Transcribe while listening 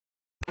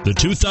The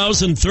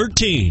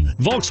 2013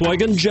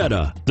 Volkswagen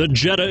Jetta. The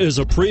Jetta is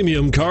a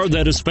premium car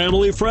that is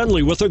family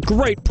friendly with a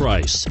great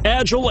price,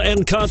 agile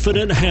and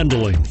confident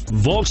handling.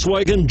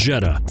 Volkswagen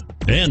Jetta,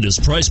 and is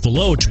priced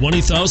below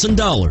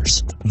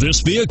 $20,000. This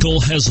vehicle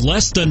has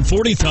less than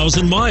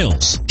 40,000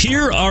 miles.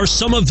 Here are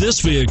some of this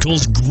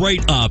vehicle's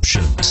great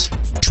options: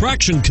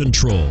 traction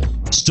control,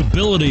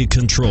 stability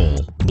control,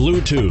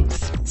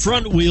 Bluetooth,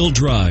 front wheel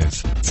drive,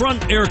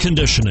 front air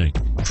conditioning,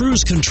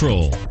 cruise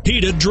control,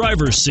 heated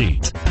driver's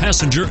seat,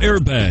 passenger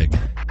airbag,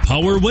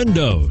 power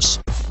windows,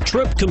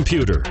 trip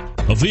computer.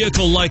 A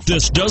vehicle like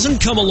this doesn't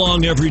come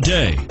along every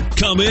day.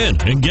 Come in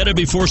and get it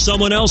before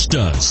someone else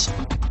does.